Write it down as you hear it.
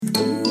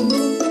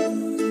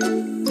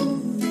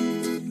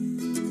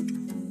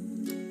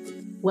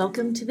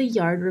Welcome to the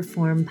Yard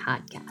Reform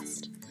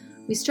Podcast.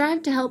 We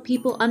strive to help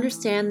people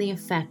understand the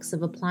effects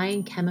of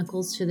applying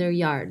chemicals to their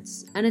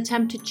yards and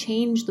attempt to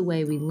change the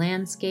way we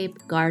landscape,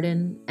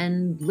 garden,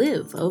 and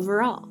live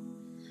overall.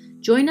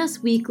 Join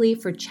us weekly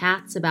for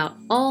chats about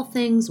all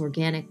things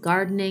organic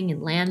gardening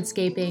and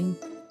landscaping,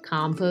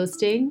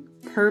 composting,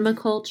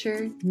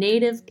 permaculture,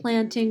 native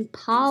planting,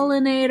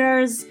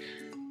 pollinators,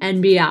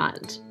 and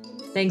beyond.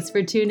 Thanks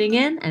for tuning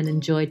in and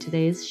enjoy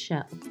today's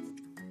show.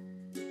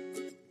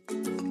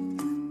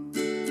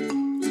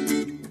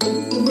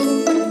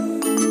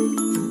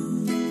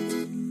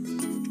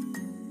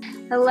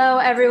 Hello,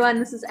 everyone.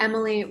 This is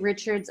Emily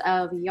Richards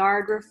of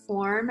Yard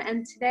Reform,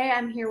 and today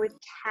I'm here with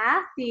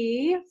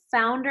Kathy,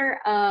 founder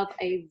of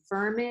a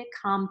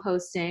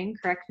vermicomposting,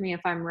 correct me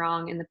if I'm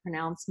wrong in the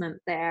pronouncement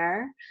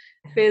there,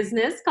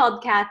 business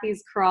called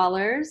Kathy's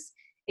Crawlers,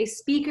 a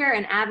speaker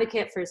and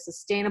advocate for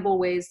sustainable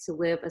ways to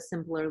live a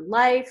simpler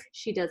life.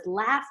 She does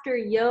laughter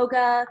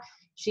yoga.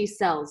 She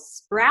sells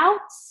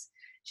sprouts.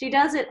 She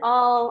does it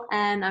all,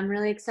 and I'm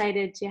really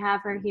excited to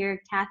have her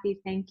here. Kathy,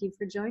 thank you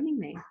for joining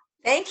me.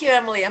 Thank you,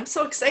 Emily. I'm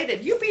so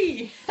excited.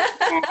 Yippee!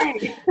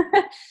 Hey.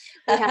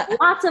 We have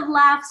lots of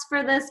laughs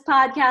for this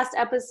podcast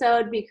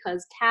episode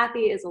because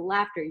Kathy is a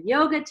laughter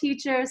yoga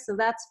teacher, so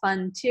that's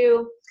fun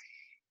too.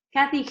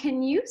 Kathy,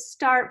 can you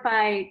start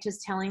by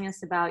just telling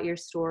us about your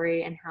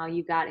story and how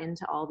you got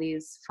into all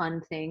these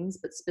fun things,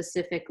 but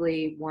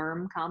specifically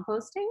worm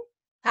composting?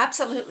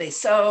 Absolutely.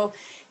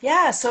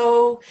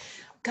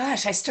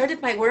 Gosh, I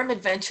started my worm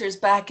adventures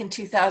back in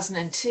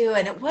 2002,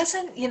 and it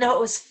wasn't, it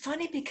was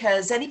funny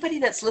because anybody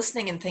that's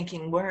listening and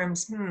thinking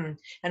worms,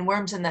 and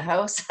worms in the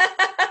house,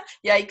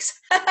 yikes.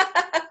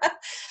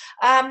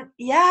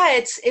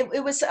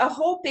 It was a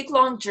whole big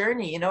long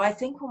journey. I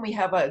think when we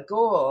have a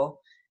goal,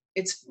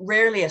 it's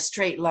rarely a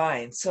straight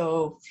line.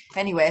 So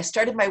anyway, I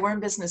started my worm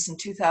business in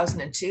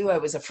 2002. I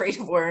was afraid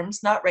of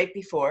worms, not right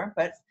before,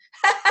 but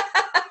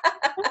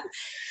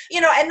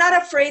and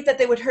not afraid that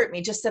they would hurt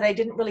me, just that I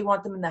didn't really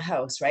want them in the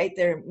house, right?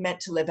 They're meant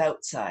to live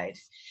outside.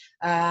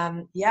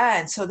 And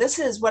so this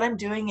is what I'm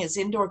doing is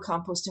indoor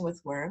composting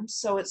with worms.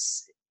 So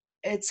it's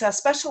a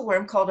special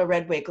worm called a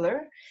red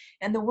wiggler,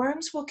 and the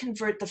worms will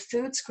convert the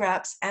food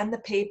scraps and the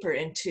paper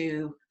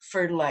into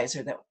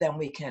fertilizer that then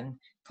we can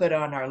put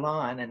on our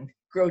lawn and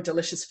grow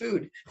delicious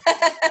food.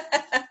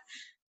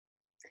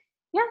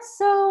 Yeah,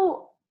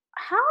 so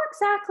how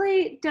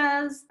exactly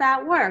does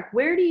that work?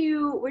 Where do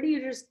you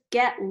just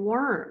get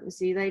worms?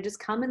 Do they just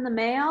come in the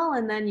mail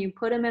and then you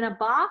put them in a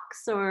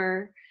box,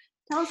 or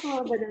tell us a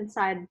little bit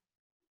inside?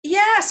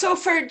 Yeah, so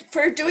for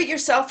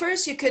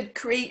do-it-yourselfers, you could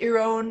create your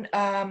own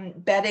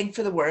bedding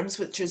for the worms,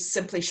 which is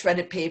simply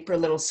shredded paper, a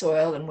little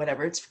soil, and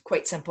whatever. It's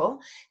quite simple.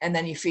 And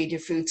then you feed your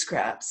food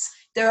scraps.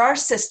 There are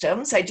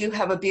systems. I do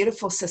have a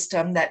beautiful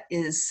system that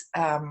is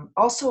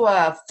also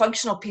a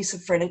functional piece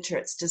of furniture.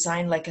 It's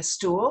designed like a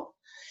stool,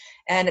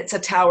 and it's a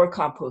tower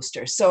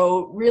composter.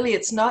 So really,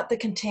 it's not the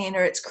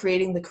container. It's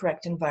creating the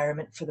correct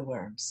environment for the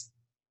worms.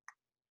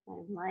 I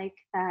like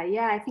that.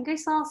 Yeah, I think I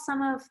saw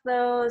some of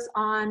those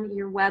on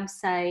your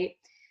website,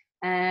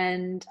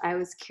 and I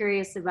was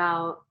curious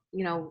about,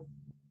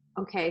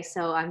 okay,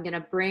 so I'm going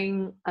to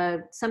bring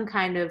some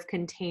kind of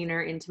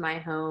container into my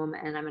home,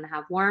 and I'm going to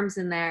have worms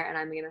in there, and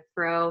I'm going to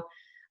throw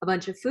a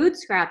bunch of food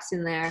scraps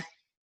in there.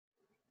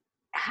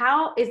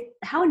 How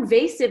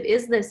invasive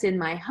is this in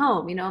my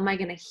home? Am I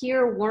going to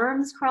hear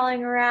worms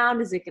crawling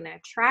around? Is it going to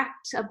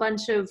attract a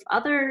bunch of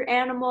other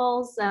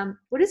animals?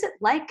 What is it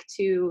like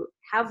to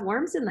have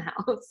worms in the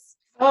house?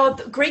 Oh,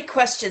 great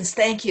questions.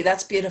 Thank you.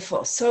 That's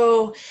beautiful.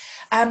 So,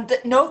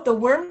 the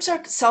worms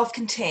are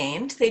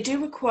self-contained. They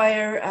do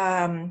require,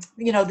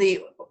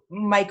 the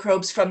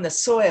microbes from the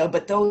soil,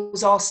 but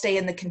those all stay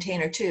in the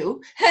container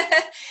too.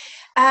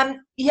 And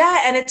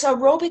it's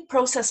aerobic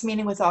process,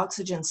 meaning with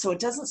oxygen, so it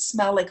doesn't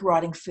smell like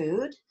rotting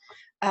food.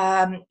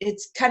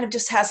 It kind of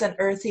just has an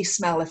earthy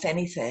smell, if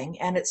anything,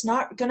 and it's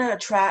not going to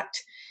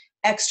attract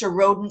extra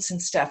rodents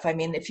and stuff. I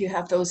mean, if you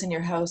have those in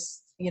your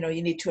house, you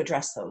need to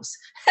address those.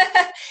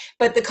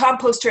 But the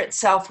composter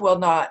itself will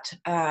not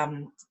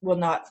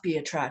be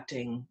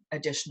attracting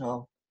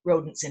additional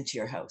rodents into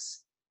your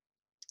house.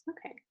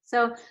 Okay,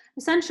 so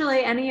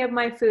essentially, any of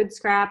my food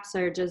scraps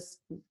are just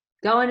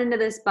going into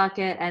this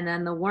bucket, and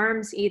then the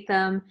worms eat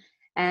them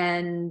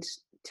and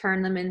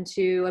turn them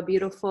into a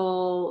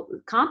beautiful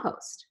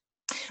compost.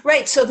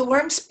 Right. So the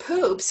worms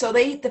poop. So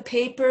they eat the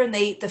paper and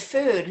they eat the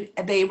food.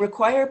 They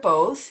require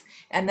both,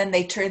 and then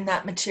they turn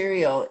that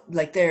material,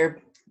 like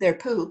their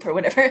poop or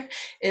whatever,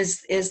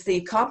 is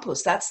the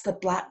compost. That's the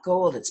black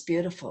gold. It's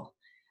beautiful.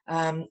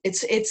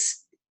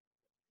 It's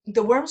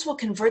the worms will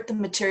convert the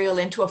material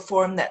into a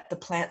form that the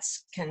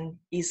plants can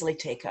easily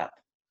take up.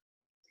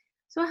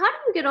 So how do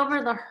you get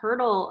over the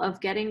hurdle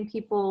of getting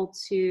people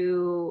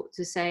to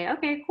say,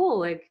 okay, cool,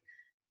 like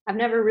I've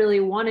never really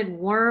wanted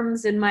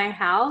worms in my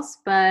house,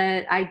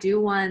 but I do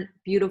want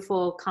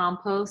beautiful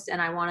compost and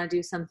I want to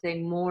do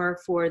something more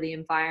for the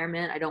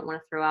environment. I don't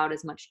want to throw out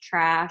as much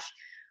trash.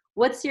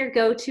 What's your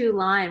go-to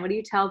line? What do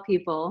you tell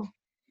people?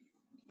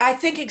 I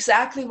think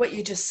exactly what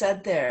you just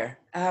said there.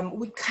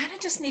 we kind of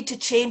just need to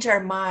change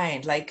our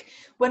mind. Like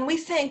when we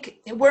think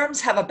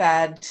worms have a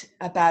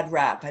bad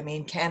rap. I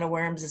mean, can of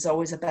worms is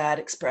always a bad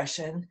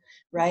expression,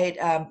 right?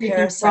 Creepy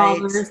Parasites,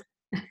 crawlers.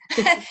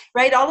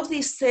 right? All of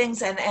these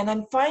things. And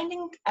I'm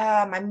finding,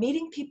 I'm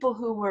meeting people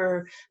who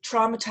were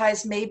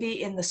traumatized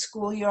maybe in the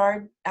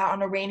schoolyard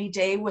on a rainy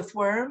day with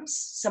worms.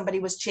 Somebody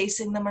was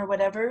chasing them or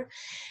whatever.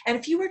 And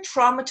if you were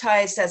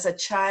traumatized as a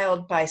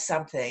child by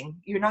something,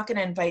 you're not going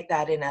to invite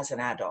that in as an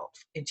adult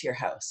into your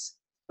house,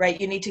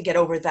 right? You need to get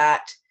over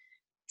that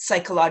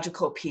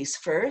psychological piece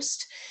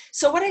first.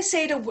 So what I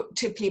say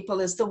to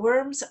people is the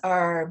worms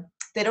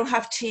they don't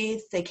have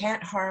teeth, they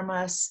can't harm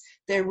us.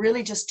 They're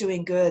really just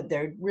doing good.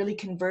 They're really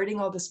converting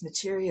all this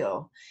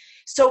material.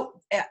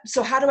 So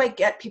how do I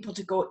get people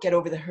to get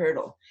over the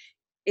hurdle?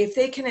 If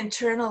they can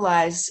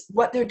internalize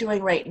what they're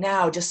doing right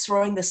now, just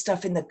throwing the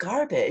stuff in the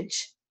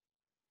garbage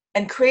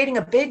and creating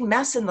a big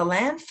mess in the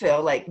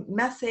landfill, like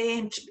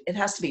methane, it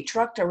has to be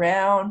trucked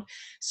around.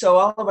 So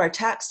all of our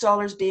tax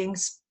dollars being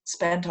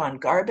spent on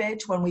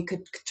garbage, when we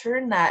could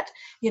turn that,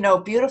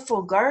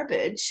 beautiful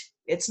garbage,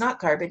 it's not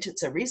garbage,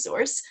 it's a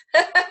resource,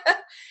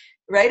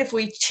 right? If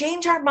we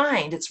change our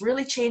mind, it's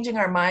really changing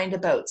our mind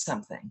about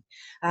something.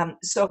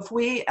 So if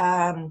we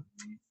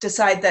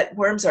decide that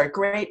worms are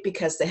great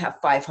because they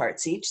have 5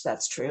 hearts each,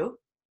 that's true.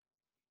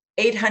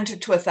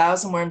 800 to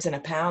 1,000 worms in a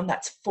pound,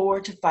 that's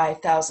 4,000 to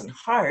 5,000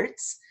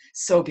 hearts.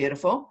 So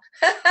beautiful.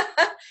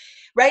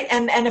 Right?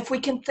 And if we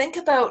can think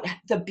about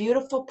the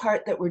beautiful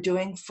part that we're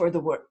doing for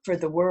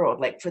the world,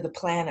 like for the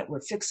planet,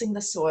 we're fixing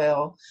the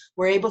soil,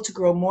 we're able to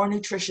grow more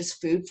nutritious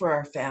food for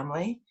our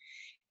family.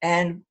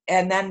 And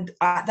then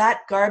that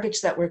garbage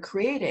that we're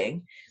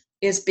creating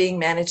is being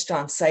managed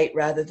on site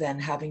rather than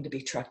having to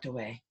be trucked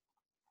away.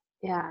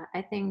 Yeah,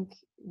 I think,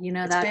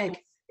 It's big.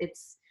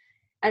 it's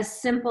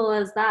as simple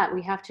as that.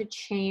 We have to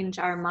change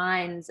our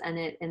minds, and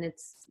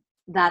it's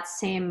that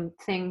same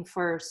thing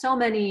for so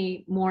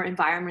many more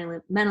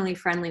environmentally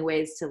friendly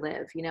ways to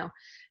live.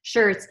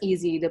 Sure, it's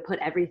easy to put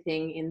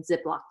everything in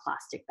Ziploc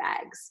plastic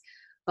bags,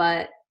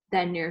 but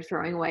then you're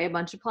throwing away a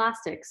bunch of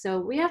plastic. So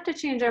we have to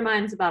change our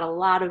minds about a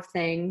lot of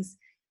things.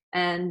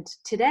 And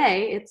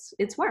today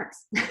it's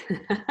worms.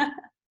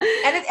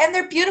 And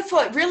they're beautiful.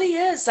 It really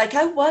is. Like,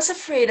 I was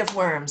afraid of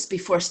worms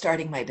before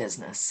starting my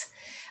business.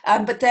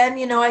 But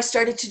then, I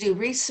started to do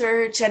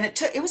research, and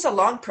it was a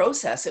long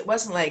process. It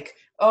wasn't like,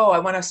 oh, I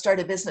want to start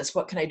a business.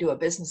 What can I do a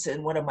business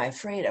in? What am I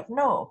afraid of?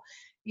 No,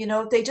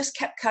 they just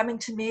kept coming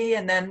to me.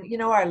 And then,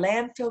 our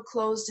landfill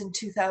closed in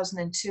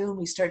 2002, and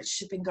we started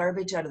shipping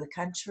garbage out of the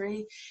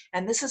country.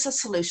 And this is a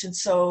solution.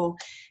 So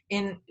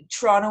in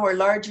Toronto or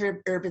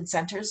larger urban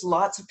centers,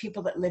 lots of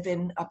people that live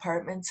in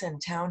apartments and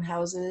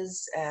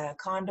townhouses,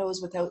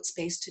 condos without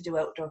space to do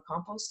outdoor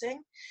composting.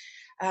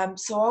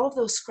 So all of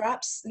those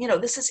scraps,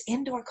 this is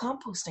indoor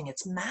composting.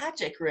 It's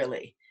magic,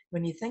 really,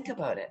 when you think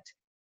about it.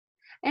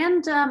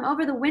 And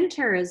over the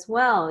winter as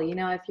well,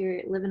 if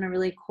you live in a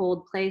really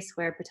cold place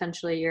where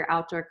potentially your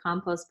outdoor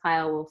compost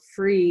pile will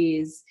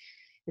freeze,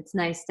 it's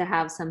nice to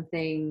have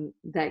something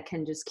that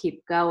can just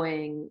keep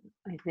going,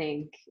 I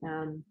think.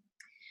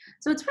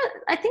 So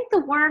I think the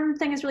worm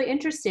thing is really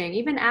interesting.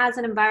 Even as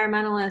an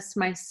environmentalist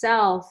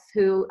myself,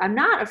 who I'm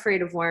not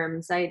afraid of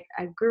worms, I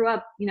grew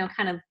up,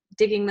 kind of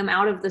digging them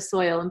out of the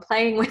soil and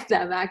playing with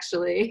them,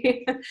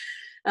 actually.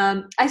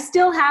 I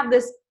still have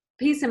this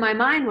piece in my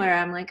mind where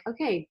I'm like,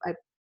 okay, I'm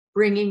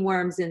bringing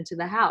worms into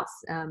the house.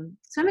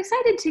 So I'm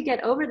excited to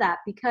get over that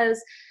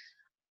because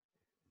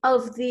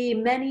of the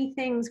many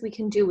things we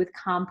can do with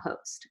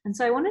compost. And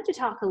so I wanted to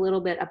talk a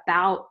little bit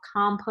about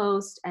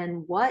compost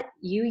and what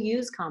you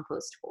use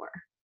compost for.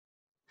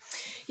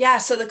 Yeah,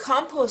 so the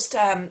compost,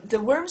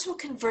 the worms will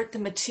convert the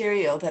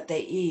material that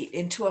they eat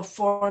into a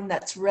form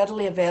that's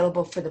readily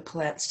available for the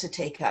plants to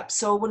take up.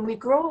 So when we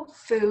grow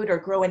food or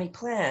grow any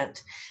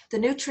plant, the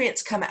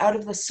nutrients come out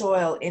of the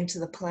soil into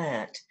the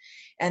plant.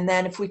 And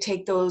then if we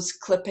take those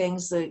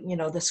clippings,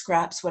 the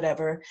scraps,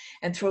 whatever,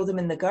 and throw them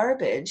in the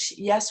garbage,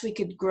 yes, we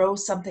could grow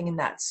something in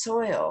that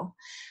soil,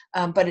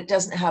 but it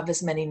doesn't have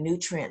as many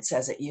nutrients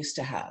as it used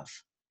to have.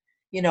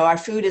 Our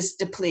food is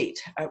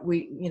deplete.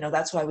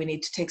 That's why we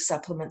need to take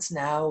supplements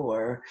now,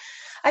 or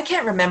I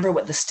can't remember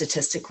what the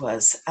statistic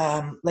was.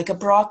 Like a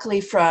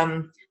broccoli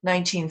from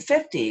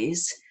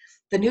 1950s,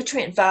 the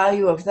nutrient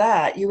value of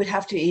that, you would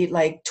have to eat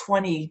like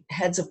 20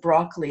 heads of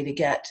broccoli to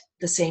get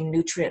the same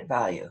nutrient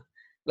value.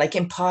 Like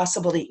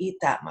impossible to eat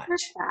that much.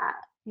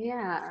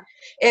 Yeah.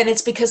 And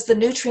it's because the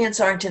nutrients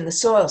aren't in the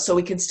soil, so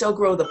we can still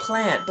grow the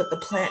plant, but the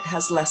plant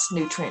has less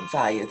nutrient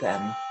value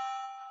than.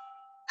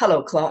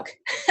 Hello, clock.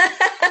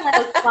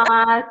 Hello,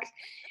 clock.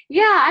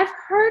 Yeah, I've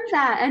heard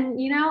that. And,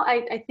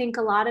 I think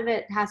a lot of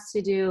it has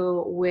to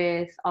do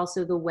with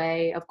also the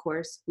way, of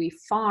course, we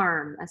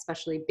farm,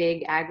 especially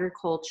big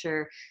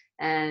agriculture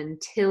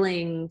and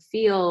tilling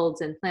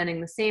fields and planting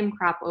the same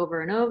crop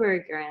over and over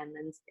again,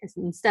 and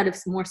instead of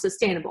more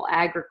sustainable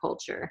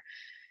agriculture.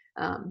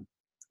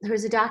 There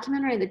was a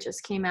documentary that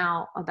just came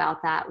out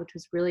about that, which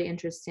was really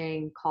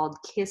interesting, called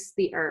Kiss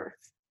the Earth.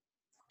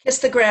 Kiss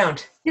the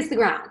Ground. Kiss the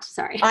Ground,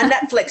 sorry. On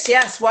Netflix,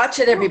 yes. Watch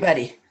it,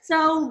 everybody.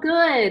 so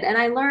good. And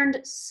I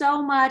learned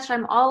so much.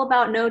 I'm all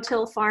about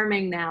no-till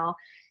farming now.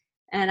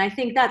 And I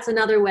think that's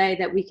another way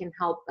that we can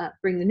help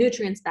bring the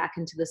nutrients back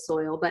into the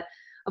soil. But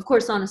of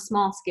course, on a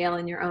small scale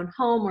in your own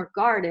home or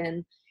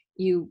garden,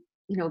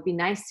 it'd be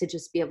nice to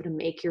just be able to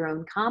make your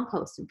own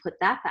compost and put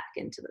that back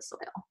into the soil.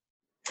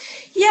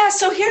 Yeah,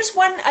 so here's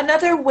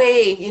another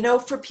way,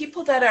 for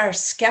people that are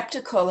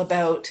skeptical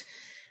about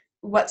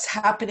what's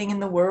happening in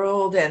the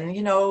world and,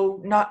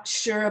 not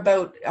sure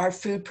about our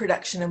food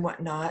production and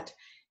whatnot.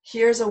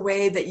 Here's a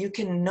way that you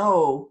can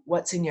know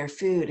what's in your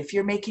food. If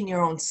you're making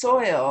your own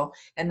soil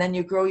and then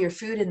you grow your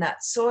food in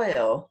that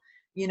soil,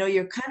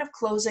 you're kind of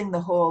closing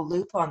the whole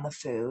loop on the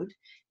food,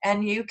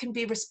 and you can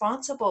be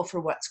responsible for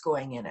what's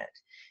going in it.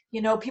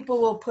 People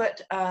will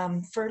put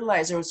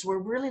fertilizers. We're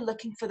really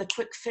looking for the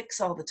quick fix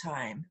all the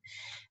time.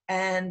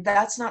 And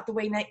that's not the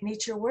way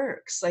nature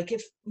works. Like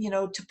if,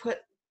 to put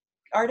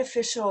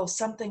artificial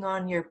something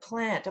on your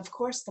plant, of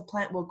course the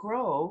plant will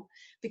grow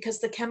because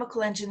the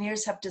chemical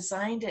engineers have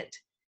designed it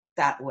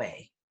that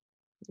way.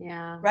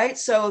 Yeah. Right?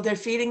 So they're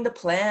feeding the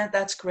plant.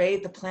 That's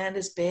great. The plant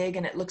is big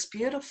and it looks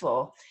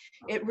beautiful.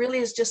 It really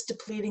is just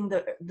depleting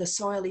the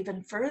soil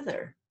even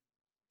further.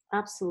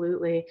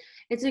 Absolutely.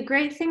 It's a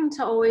great thing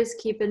to always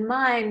keep in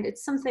mind.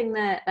 It's something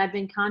that I've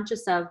been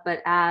conscious of, but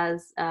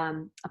as a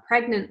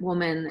pregnant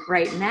woman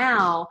right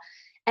now,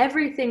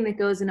 everything that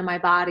goes into my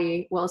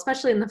body, well,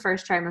 especially in the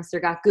first trimester,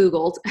 got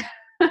Googled.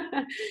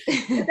 But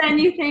then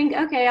you think,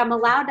 okay, I'm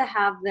allowed to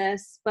have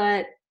this,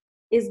 but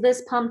is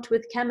this pumped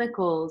with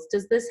chemicals?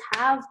 Does this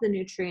have the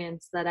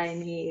nutrients that I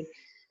need?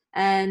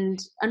 And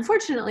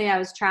unfortunately, I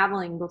was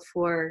traveling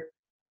before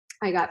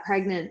I got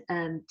pregnant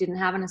and didn't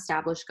have an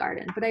established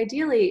garden. But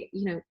ideally,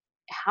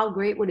 how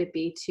great would it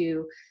be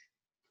to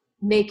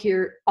make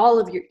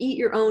eat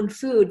your own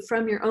food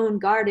from your own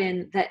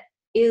garden that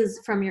is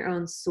from your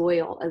own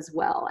soil as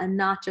well, and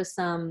not just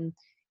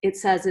it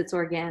says it's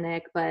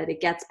organic, but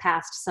it gets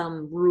past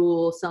some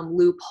rule, some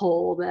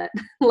loophole that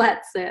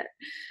lets it.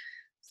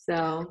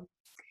 So,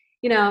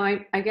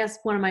 I guess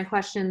one of my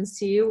questions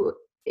to you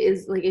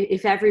is, like,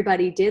 if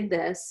everybody did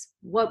this,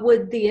 what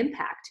would the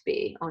impact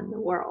be on the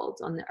world,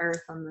 on the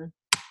earth, on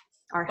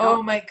our health?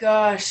 Oh my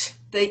gosh,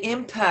 the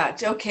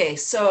impact. Okay,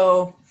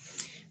 so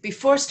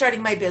before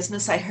starting my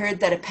business, I heard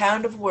that a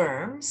pound of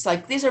worms,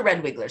 like these are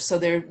red wigglers, so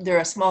they're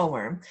a small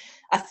worm.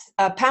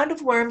 A pound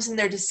of worms and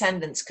their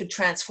descendants could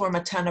transform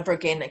a ton of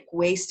organic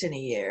waste in a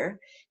year.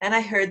 And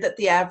I heard that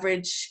the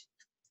average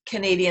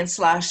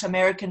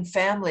Canadian/American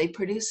family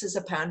produces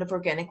a pound of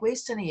organic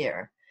waste in a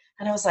year.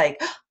 And I was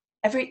like,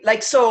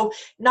 so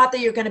not that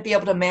you're going to be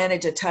able to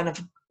manage a ton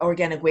of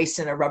organic waste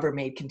in a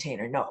Rubbermaid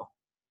container, no.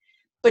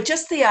 But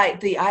just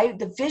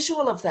the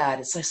visual of that,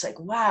 it's just like,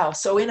 wow.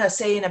 So in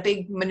a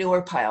big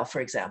manure pile,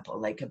 for example,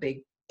 like a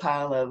big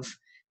pile of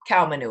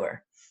cow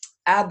manure,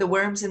 add the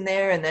worms in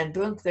there, and then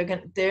boom,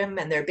 them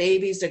and their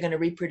babies, they're going to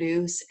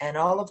reproduce, and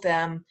all of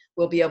them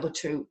will be able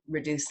to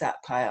reduce that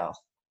pile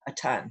a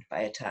ton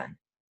by a ton.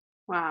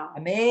 Wow.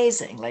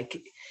 Amazing.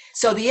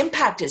 So the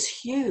impact is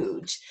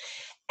huge.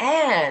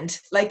 And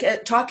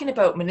talking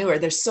about manure,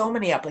 there's so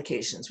many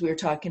applications. We were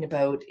talking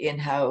about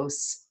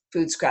in-house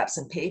food scraps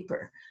and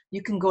paper.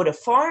 You can go to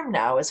farm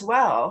now as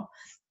well,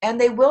 and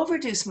they will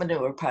reduce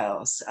manure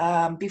piles.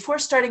 Before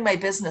starting my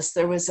business,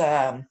 there was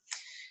a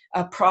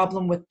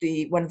problem with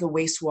one of the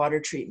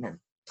wastewater treatment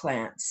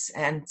plants,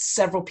 and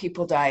several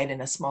people died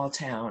in a small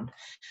town.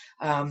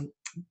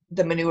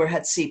 The manure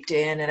had seeped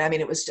in, and I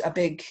mean, it was a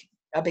big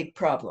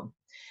problem.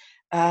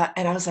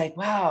 And I was like,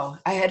 wow,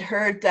 I had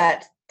heard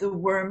that the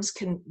worms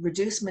can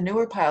reduce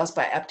manure piles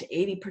by up to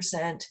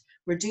 80%,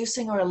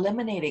 reducing or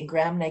eliminating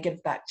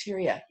gram-negative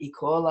bacteria, E.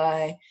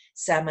 coli,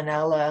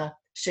 Salmonella,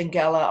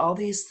 Shigella, all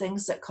these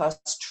things that cause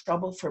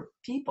trouble for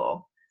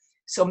people.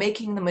 So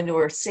making the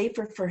manure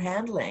safer for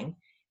handling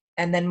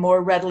and then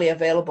more readily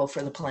available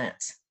for the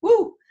plants.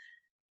 Woo!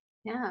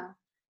 Yeah,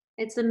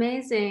 it's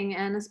amazing.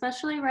 And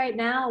especially right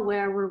now,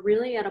 where we're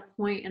really at a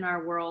point in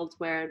our world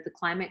where the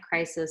climate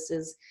crisis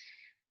is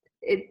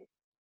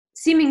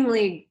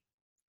seemingly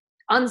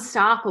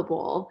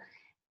unstoppable.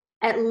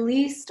 At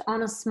least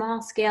on a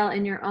small scale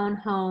in your own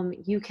home,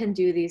 you can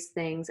do these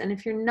things. And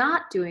if you're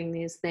not doing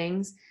these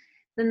things,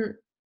 then,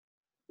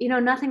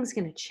 nothing's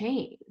going to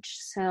change.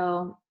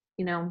 So,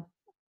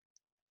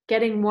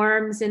 getting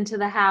worms into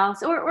the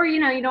house, or,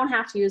 you don't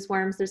have to use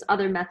worms. There's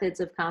other methods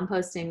of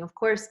composting, of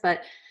course,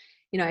 but,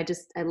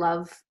 I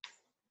love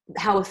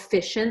how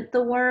efficient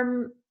the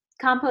worm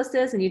compost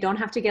is, and you don't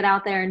have to get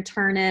out there and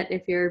turn it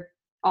if you're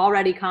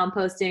already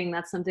composting.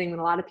 That's something that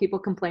a lot of people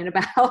complain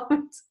about.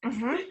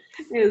 Mm-hmm.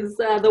 Is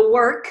the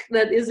work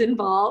that is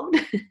involved.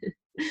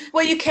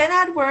 Well, you can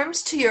add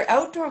worms to your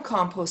outdoor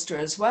composter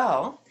as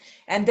well,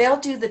 and they'll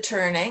do the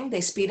turning.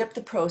 They speed up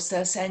the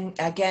process and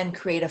again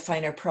create a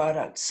finer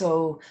product.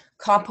 So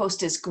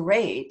compost is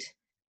great.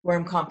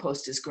 Worm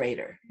compost is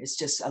greater. It's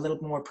just a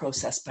little more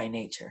processed by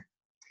nature.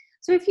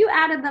 So if you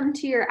added them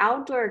to your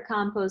outdoor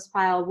compost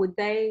pile, would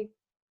they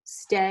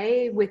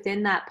stay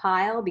within that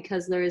pile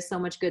because there is so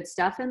much good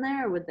stuff in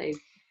there, or would they?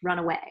 run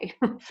away?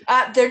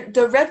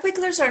 The red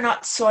wigglers are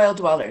not soil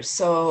dwellers.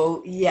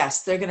 So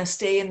yes, they're going to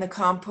stay in the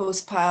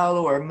compost pile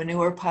or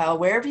manure pile,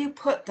 wherever you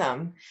put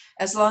them,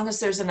 as long as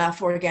there's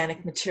enough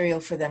organic material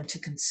for them to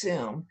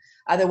consume.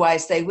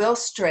 Otherwise, they will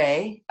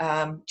stray,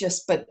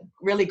 but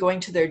really going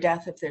to their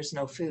death if there's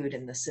no food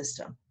in the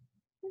system.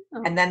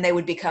 Oh, And then they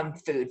would become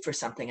food for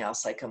something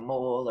else, like a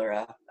mole or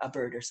a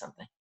bird or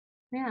something.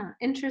 yeah,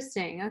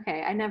 interesting.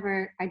 Okay,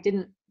 I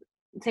didn't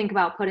think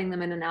about putting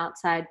them in an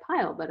outside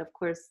pile, but of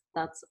course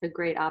that's a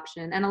great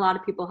option. And a lot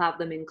of people have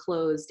them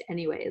enclosed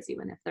anyways,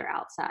 even if they're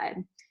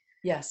outside.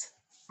 Yes.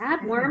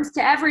 Add worms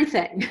to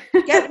everything.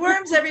 Get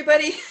worms,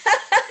 everybody.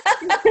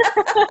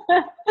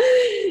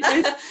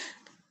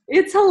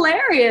 It's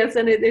hilarious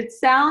and it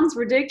sounds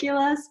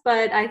ridiculous,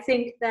 but I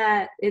think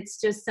that it's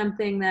just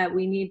something that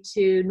we need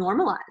to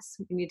normalize.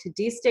 We need to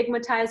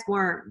destigmatize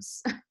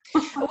worms.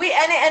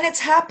 And it's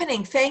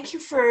happening. Thank you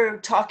for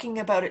talking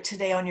about it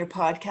today on your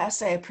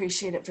podcast. I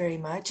appreciate it very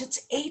much.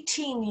 It's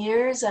 18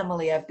 years,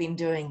 Emily, I've been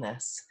doing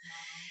this.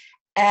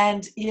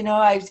 And,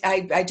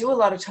 I do a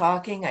lot of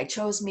talking. I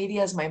chose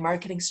media as my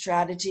marketing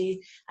strategy.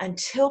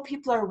 Until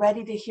people are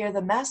ready to hear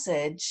the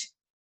message,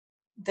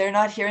 they're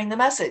not hearing the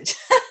message.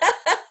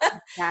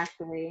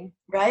 Exactly.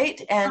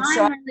 Right? And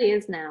time really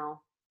is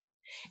now.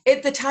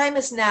 The time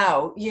is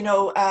now.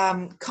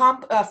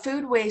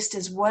 Food waste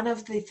is one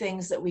of the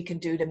things that we can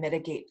do to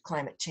mitigate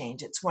climate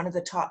change. It's one of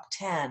the top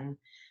 10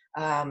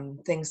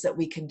 things that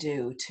we can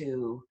do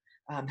to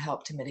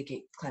help to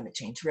mitigate climate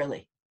change,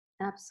 really.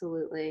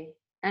 Absolutely.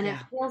 And it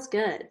feels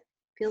good.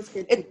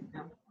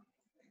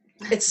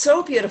 It's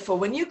so beautiful.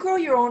 When you grow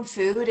your own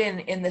food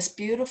in this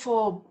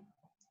beautiful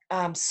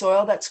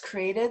soil that's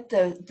created,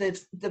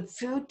 the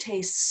food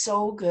tastes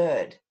so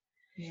good.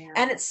 Yeah.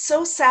 And it's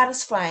so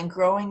satisfying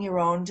growing your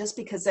own, just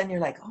because then you're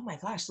like, oh my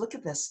gosh, look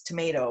at this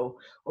tomato,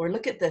 or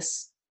look at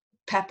this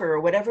pepper, or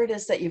whatever it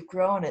is that you've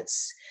grown.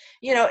 It's,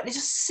 it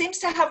just seems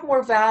to have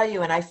more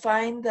value. And I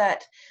find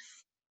that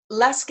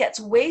less gets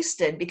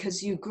wasted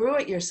because you grew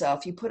it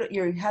yourself. You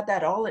had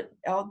that all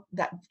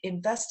that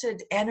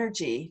invested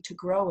energy to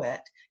grow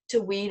it,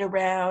 to weed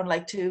around,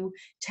 like to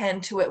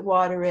tend to it,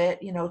 water it,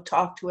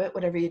 talk to it,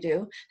 whatever you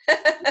do.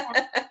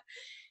 Yeah.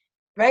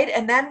 Right?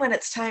 And then when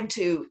it's time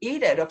to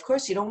eat it, of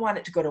course, you don't want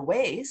it to go to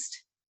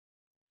waste.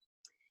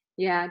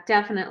 Yeah,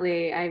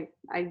 definitely. I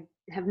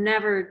have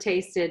never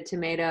tasted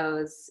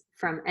tomatoes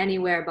from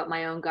anywhere but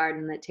my own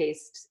garden that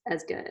taste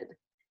as good.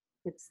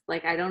 It's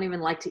like I don't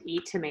even like to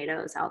eat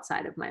tomatoes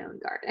outside of my own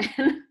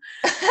garden.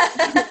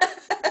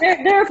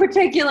 they're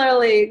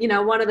particularly,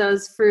 one of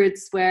those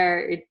fruits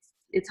where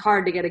it's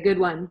hard to get a good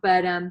one.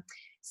 But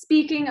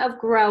speaking of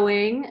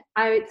growing,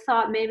 I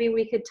thought maybe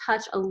we could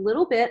touch a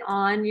little bit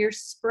on your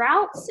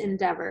sprouts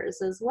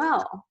endeavors as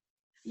well.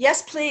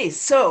 Yes, please.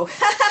 So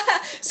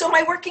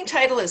my working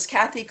title is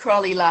Kathy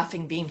Crawley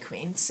Laughing Bean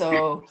Queen.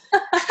 So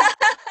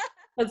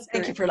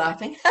thank you for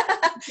laughing.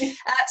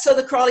 So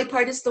the crawly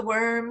part is the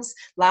worms,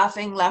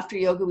 laughing, laughter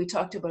yoga, we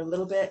talked about a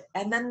little bit.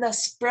 And then the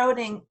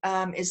sprouting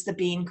is the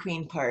bean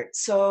queen part.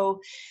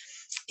 So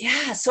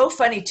yeah, so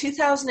funny.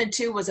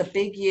 2002 was a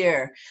big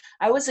year.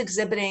 I was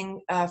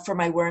exhibiting for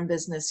my worm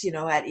business,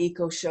 at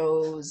eco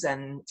shows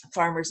and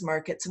farmers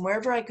markets and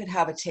wherever I could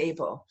have a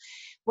table.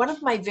 One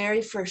of my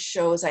very first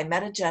shows, I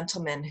met a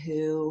gentleman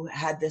who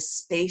had this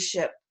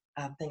spaceship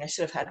thing. I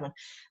should have had one,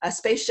 a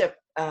spaceship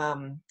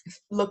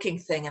looking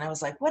thing. And I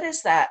was like, what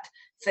is that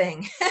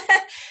thing?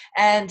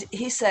 And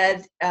he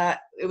said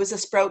it was a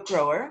sprout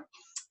grower,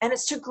 and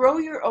it's to grow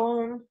your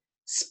own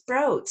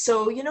sprouts.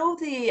 So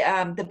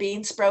the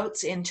bean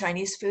sprouts in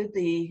Chinese food,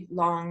 the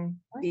long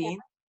bean.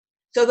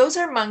 So those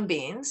are mung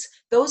beans.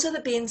 Those are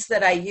the beans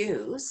that I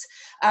use,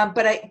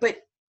 but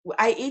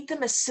I eat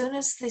them as soon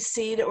as the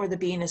seed or the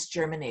bean is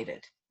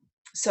germinated.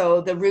 So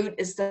the root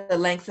is the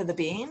length of the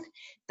bean.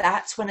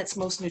 That's when it's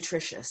most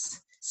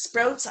nutritious.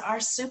 Sprouts are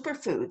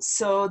superfoods,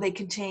 so they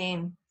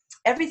contain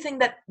everything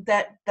that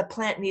the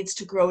plant needs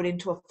to grow it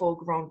into a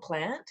full-grown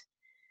plant.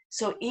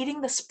 So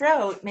eating the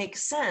sprout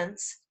makes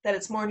sense that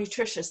it's more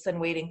nutritious than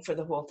waiting for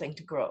the whole thing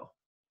to grow.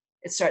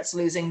 It starts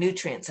losing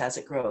nutrients as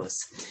it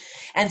grows.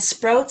 And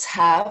sprouts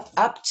have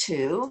up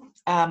to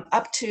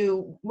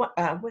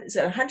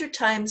 100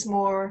 times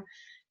more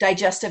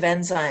digestive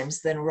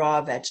enzymes than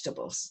raw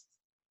vegetables.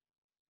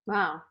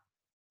 Wow.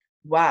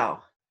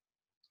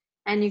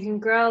 And you can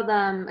grow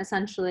them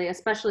essentially,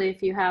 especially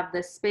if you have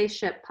the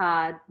spaceship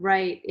pod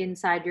right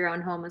inside your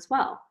own home as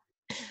well.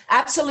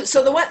 Absolutely.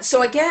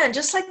 So again,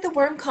 just like the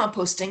worm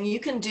composting, you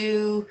can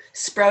do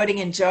sprouting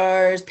in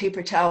jars,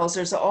 paper towels.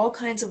 There's all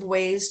kinds of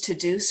ways to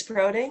do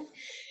sprouting.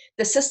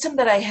 The system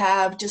that I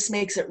have just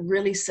makes it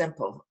really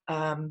simple.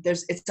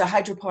 It's a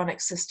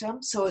hydroponic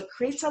system, so it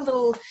creates a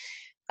little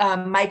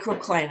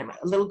microclimate,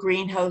 a little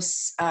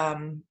greenhouse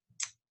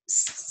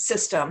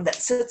system that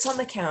sits on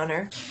the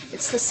counter.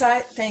 It's the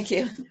size. Thank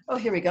you. Oh,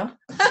 here we go.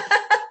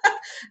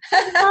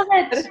 I love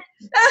it.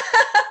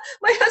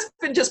 My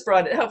husband just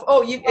brought it up.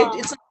 Oh,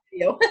 it's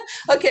video.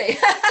 Okay.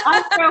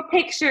 I'll throw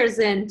pictures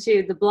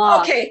into the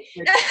blog. Okay.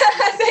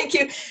 Thank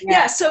you.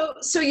 Yeah.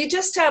 So you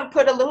just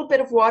put a little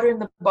bit of water in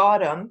the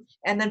bottom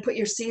and then put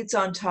your seeds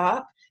on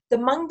top. The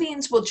mung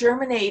beans will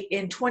germinate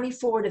in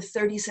 24 to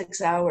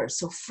 36 hours.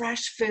 So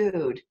fresh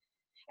food.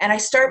 And I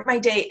start my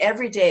day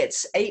every day.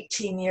 It's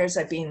 18 years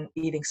I've been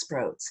eating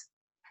sprouts.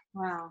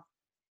 Wow.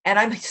 And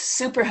I'm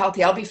super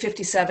healthy. I'll be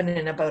 57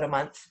 in about a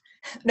month.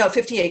 No,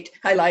 58.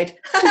 I lied.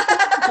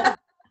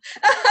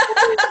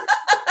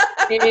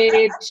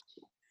 Age.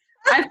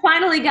 I've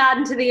finally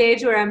gotten to the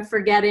age where I'm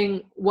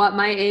forgetting what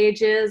my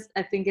age is.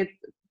 I think it's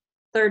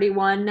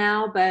 31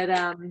 now, but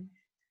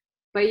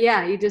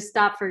yeah, you just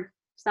stop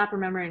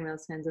remembering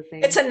those kinds of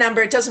things. It's a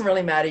number. It doesn't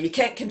really matter. You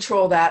can't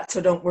control that,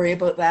 so don't worry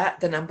about that,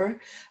 the number.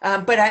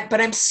 But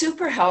I'm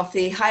super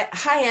healthy,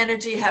 high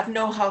energy, have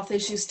no health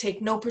issues,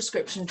 take no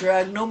prescription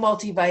drug, no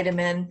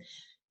multivitamin.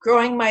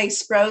 Growing my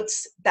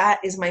sprouts, that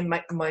is my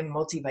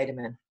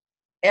multivitamin.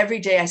 Every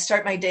day I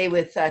start my day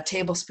with a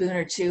tablespoon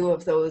or two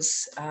of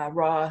those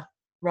raw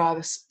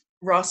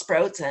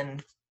sprouts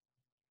and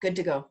good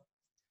to go.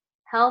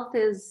 Health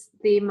is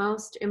the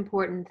most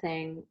important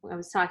thing. I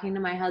was talking to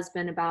my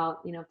husband about,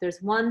 if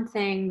there's one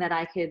thing that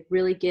I could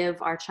really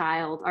give our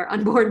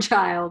unborn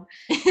child,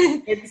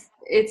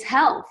 it's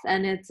health,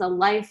 and it's a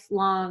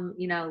lifelong,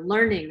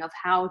 learning of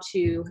how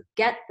to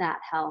get that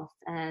health,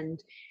 and,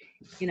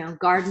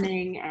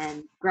 gardening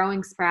and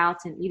growing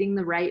sprouts and eating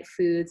the right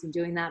foods and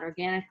doing that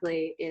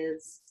organically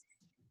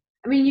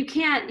you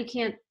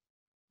can't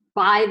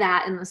buy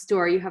that in the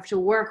store. You have to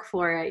work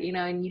for it,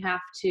 and you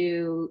have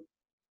to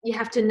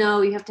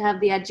know, you have to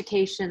have the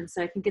education.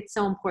 So I think it's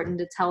so important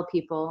to tell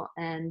people,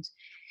 and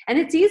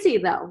it's easy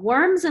though.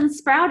 Worms and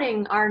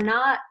sprouting are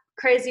not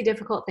crazy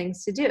difficult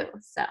things to do.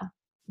 So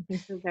I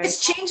think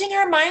it's changing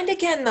our mind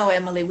again though,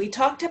 Emily. We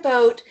talked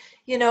about,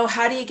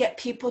 how do you get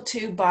people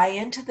to buy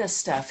into this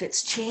stuff?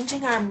 It's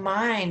changing our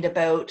mind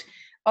about,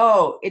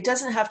 it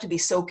doesn't have to be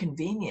so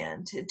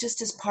convenient. It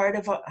just is part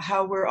of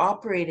how we're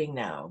operating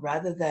now,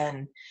 rather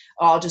than,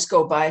 I'll just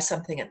go buy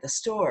something at the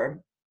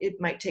store.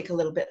 It might take a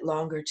little bit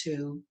longer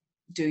to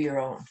do your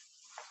own.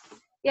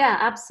 Yeah,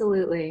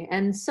 absolutely.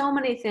 And so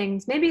many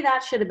things, maybe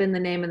that should have been the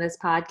name of this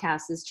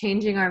podcast, is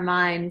changing our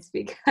minds,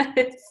 because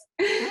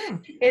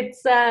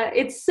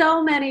it's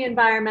so many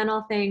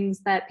environmental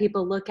things that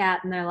people look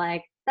at and they're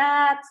like,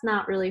 that's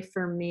not really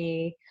for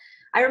me.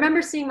 I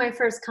remember seeing my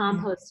first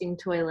composting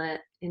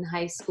toilet in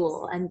high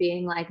school and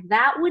being like,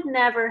 that would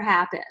never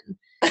happen.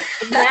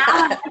 And now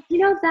I'm like,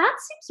 that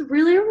seems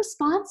really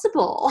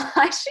irresponsible.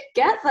 I should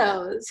get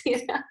those.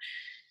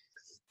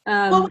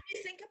 Well, when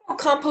you think about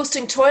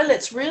composting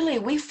toilets, really,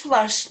 we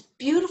flush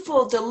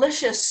beautiful,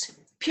 delicious,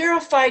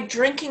 purified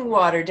drinking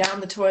water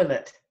down the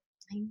toilet.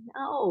 I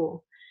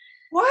know.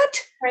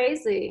 What?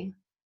 Crazy.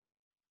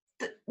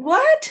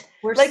 What?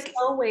 We're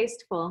so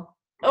wasteful.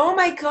 Oh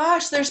my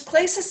gosh, there's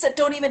places that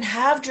don't even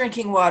have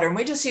drinking water, and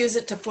we just use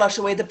it to flush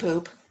away the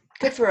poop.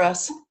 Good for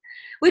us.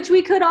 Which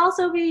we could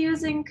also be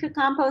using to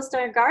compost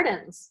our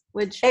gardens,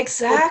 which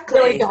exactly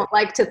really don't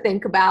like to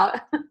think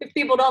about. If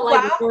people don't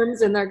like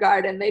worms in their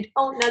garden, they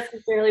don't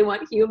necessarily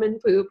want human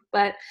poop,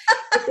 but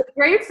it's a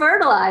great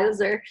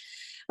fertilizer.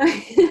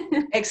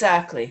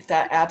 Exactly.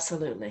 That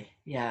absolutely.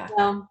 Yeah.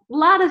 So, a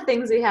lot of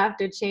things we have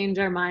to change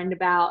our mind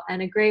about,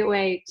 and a great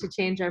way to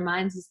change our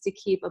minds is to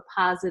keep a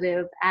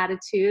positive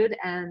attitude.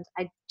 And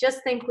I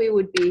just think we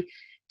would be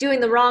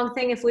doing the wrong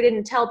thing if we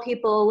didn't tell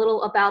people a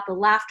little about the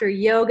laughter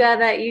yoga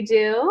that you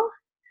do.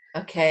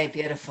 Okay,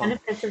 beautiful.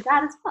 Benefits of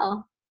that as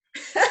well.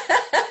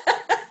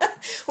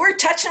 We're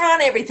touching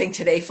on everything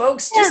today,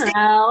 folks.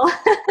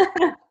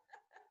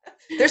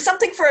 There's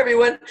something for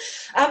everyone.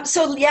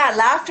 So yeah,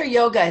 laughter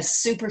yoga is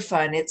super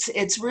fun.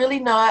 It's really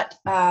not.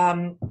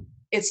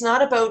 It's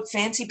not about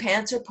fancy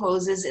pants or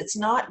poses. It's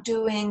not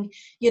doing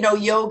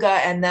yoga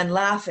and then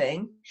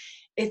laughing.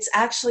 It's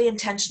actually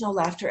intentional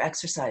laughter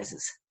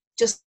exercises.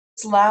 Just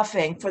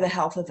laughing for the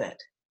health of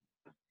it.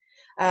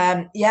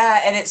 And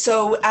it's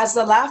so, as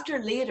the laughter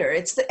leader,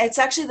 it's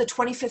actually the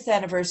 25th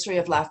anniversary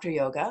of laughter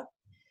yoga.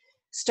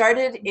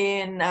 Started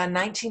in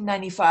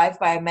 1995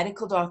 by a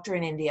medical doctor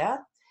in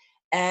India,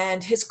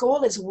 and his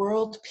goal is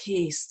world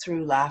peace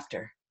through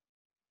laughter.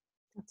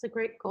 That's a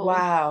great goal.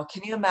 Wow,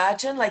 can you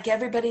imagine? Like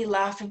everybody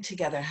laughing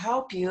together.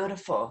 How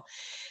beautiful.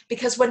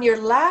 Because when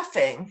you're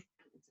laughing,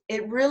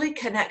 it really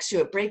connects you.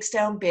 It breaks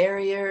down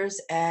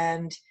barriers,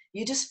 and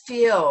you just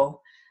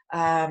feel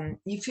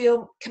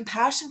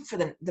compassion for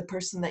the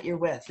person that you're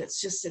with.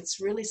 It's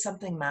really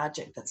something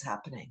magic that's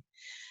happening.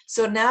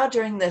 So now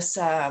during this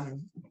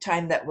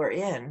time that we're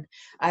in,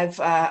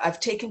 I've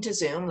taken to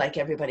Zoom like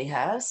everybody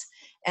has,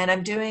 and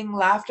I'm doing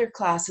laughter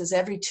classes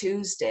every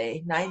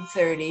Tuesday,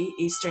 9:30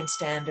 Eastern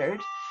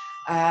Standard,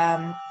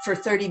 for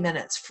 30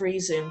 minutes, free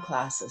Zoom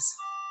classes.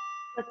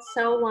 That's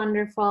so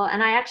wonderful.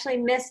 And I actually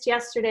missed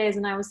yesterday's,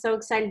 and I was so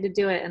excited to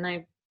do it, and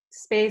I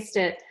spaced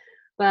it.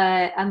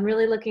 But I'm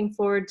really looking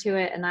forward to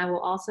it, and I will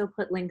also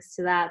put links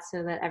to that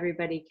so that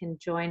everybody can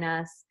join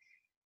us.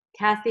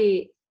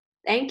 Kathy,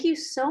 Thank you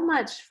so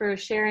much for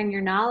sharing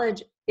your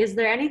knowledge. Is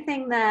there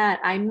anything that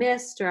I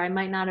missed or I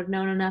might not have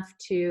known enough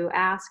to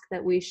ask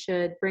that we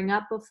should bring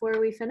up before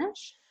we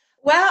finish?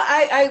 Well,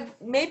 I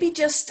maybe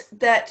just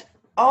that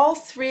all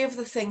three of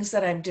the things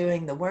that I'm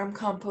doing, the worm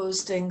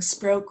composting,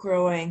 sprout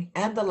growing,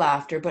 and the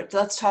laughter, but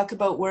let's talk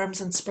about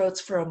worms and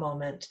sprouts for a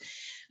moment.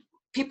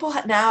 People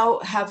now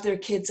have their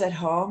kids at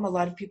home. A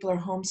lot of people are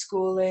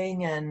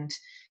homeschooling and,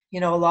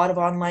 a lot of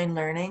online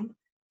learning.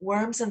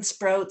 Worms and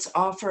sprouts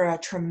offer a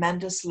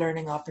tremendous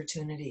learning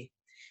opportunity.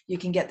 You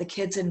can get the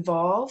kids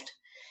involved.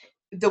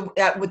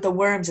 With the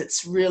worms,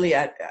 it's really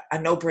a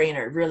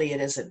no-brainer. Really,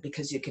 it isn't,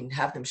 because you can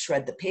have them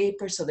shred the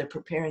paper, so they're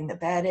preparing the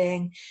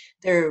bedding.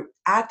 They're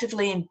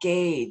actively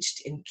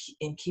engaged in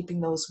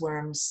keeping those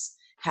worms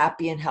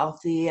happy and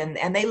healthy,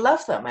 and they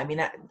love them. I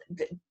mean,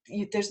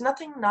 there's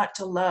nothing not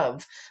to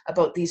love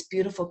about these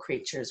beautiful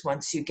creatures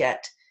once you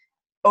get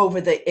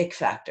over the ick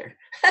factor.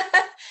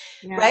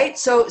 Yeah. Right?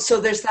 So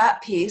there's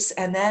that piece.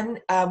 And then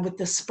with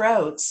the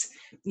sprouts,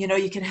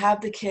 you can have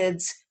the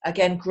kids,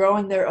 again,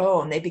 growing their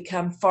own. They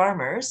become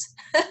farmers.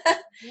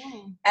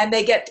 Yeah. And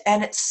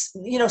it's,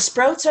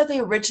 sprouts are the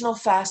original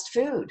fast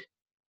food.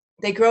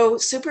 They grow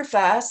super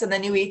fast, and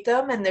then you eat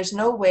them, and there's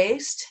no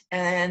waste,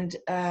 and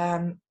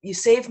you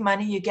save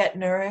money, you get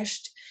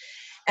nourished.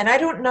 And I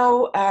don't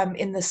know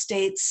in the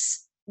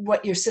States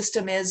what your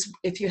system is,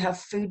 if you have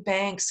food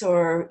banks,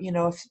 or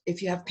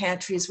if you have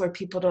pantries where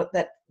people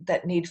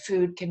that need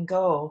food can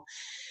go.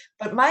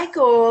 But my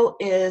goal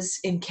is,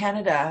 in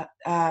Canada,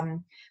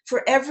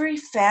 for every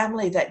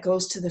family that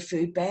goes to the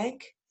food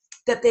bank,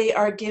 that they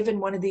are given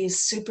one of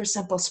these super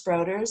simple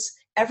sprouters.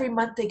 Every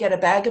month they get a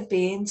bag of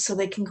beans so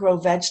they can grow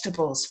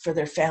vegetables for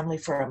their family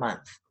for a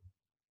month.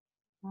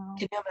 Wow.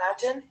 Can you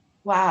imagine?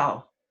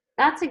 Wow.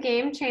 That's a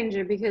game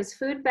changer, because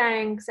food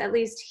banks, at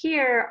least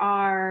here,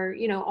 are,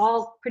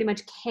 all pretty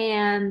much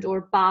canned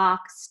or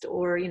boxed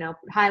or,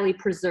 highly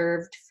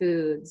preserved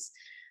foods.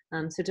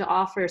 So to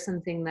offer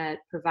something that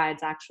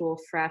provides actual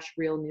fresh,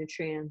 real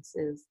nutrients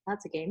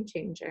that's a game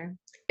changer.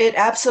 It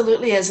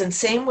absolutely is. And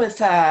same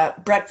with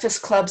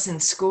breakfast clubs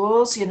in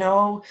schools,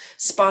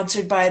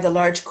 sponsored by the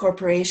large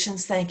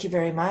corporations. Thank you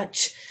very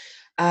much.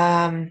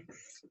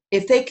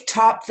 If they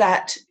top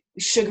that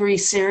sugary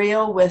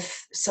cereal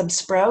with some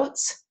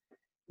sprouts,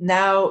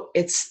 now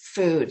it's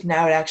food.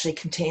 Now it actually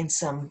contains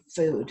some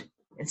food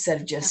instead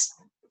of just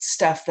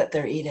stuff that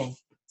they're eating.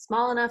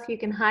 Small enough you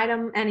can hide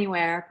them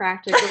anywhere,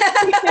 practically.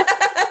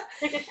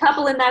 Stick a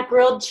couple in that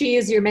grilled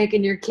cheese you're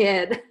making your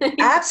kid.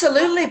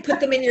 Absolutely. Put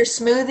them in your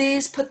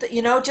smoothies,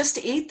 just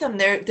to eat them.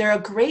 They're a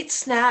great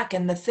snack.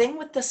 And the thing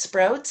with the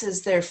sprouts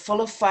is they're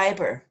full of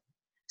fiber.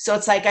 So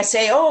it's like I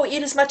say, oh,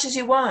 eat as much as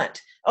you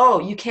want. Oh,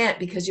 you can't,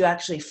 because you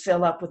actually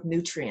fill up with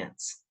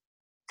nutrients.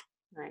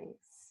 Nice.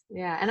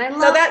 Yeah. And I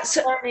love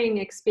the learning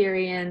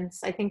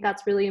experience. I think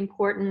that's really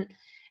important.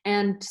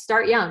 And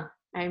start young.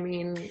 I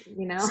mean,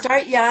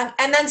 Start young.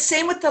 And then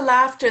same with the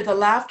laughter. The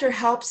laughter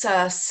helps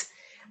us.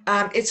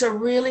 It's a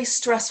really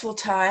stressful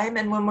time.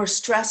 And when we're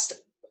stressed,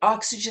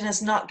 oxygen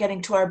is not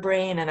getting to our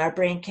brain, and our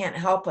brain can't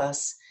help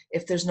us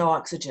if there's no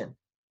oxygen.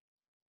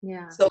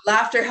 Yeah. So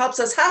laughter helps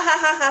us, ha, ha,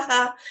 ha, ha,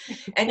 ha.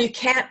 And you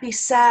can't be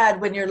sad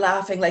when you're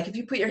laughing. Like if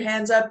you put your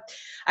hands up,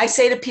 I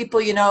say to people,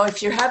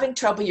 if you're having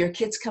trouble, your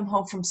kids come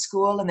home from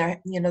school and they're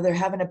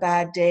having a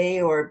bad day,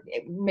 or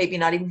maybe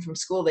not even from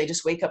school, they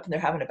just wake up and they're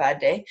having a bad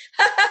day,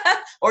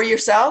 or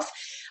yourself.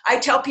 I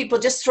tell people,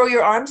 just throw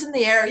your arms in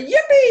the air,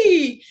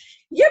 yippee,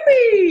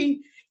 yippee,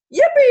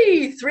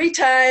 yippee, 3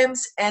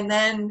 times, and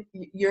then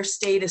your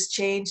state is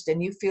changed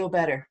and you feel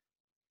better.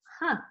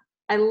 Huh.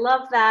 I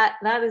love that.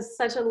 That is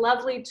such a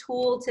lovely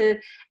tool to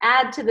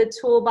add to the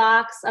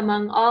toolbox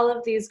among all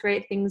of these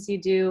great things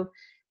you do.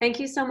 Thank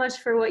you so much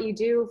for what you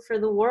do for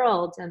the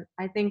world. And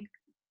I think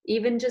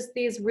even just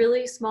these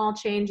really small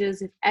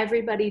changes, if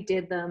everybody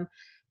did them,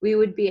 we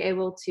would be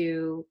able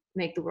to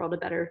make the world a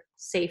better,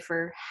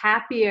 safer,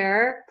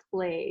 happier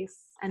place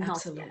and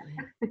healthier. Absolutely.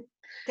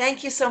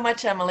 Thank you so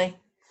much, Emily.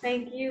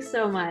 Thank you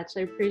so much. I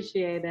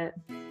appreciate it.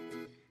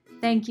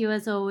 Thank you,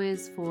 as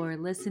always, for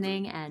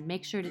listening, and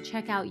make sure to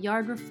check out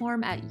Yard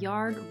Reform at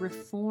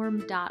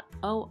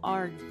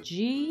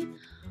yardreform.org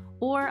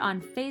or on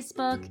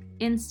Facebook,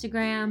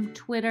 Instagram,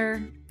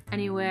 Twitter,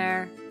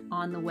 anywhere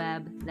on the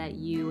web that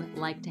you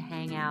like to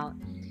hang out.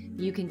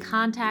 You can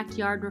contact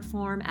Yard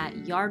Reform at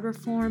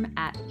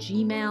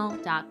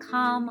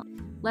yardreform@gmail.com.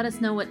 Let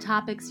us know what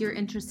topics you're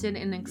interested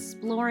in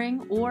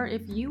exploring, or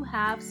if you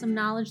have some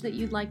knowledge that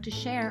you'd like to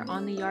share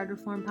on the Yard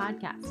Reform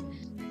podcast.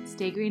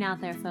 Stay green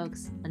out there,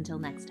 folks. Until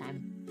next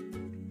time.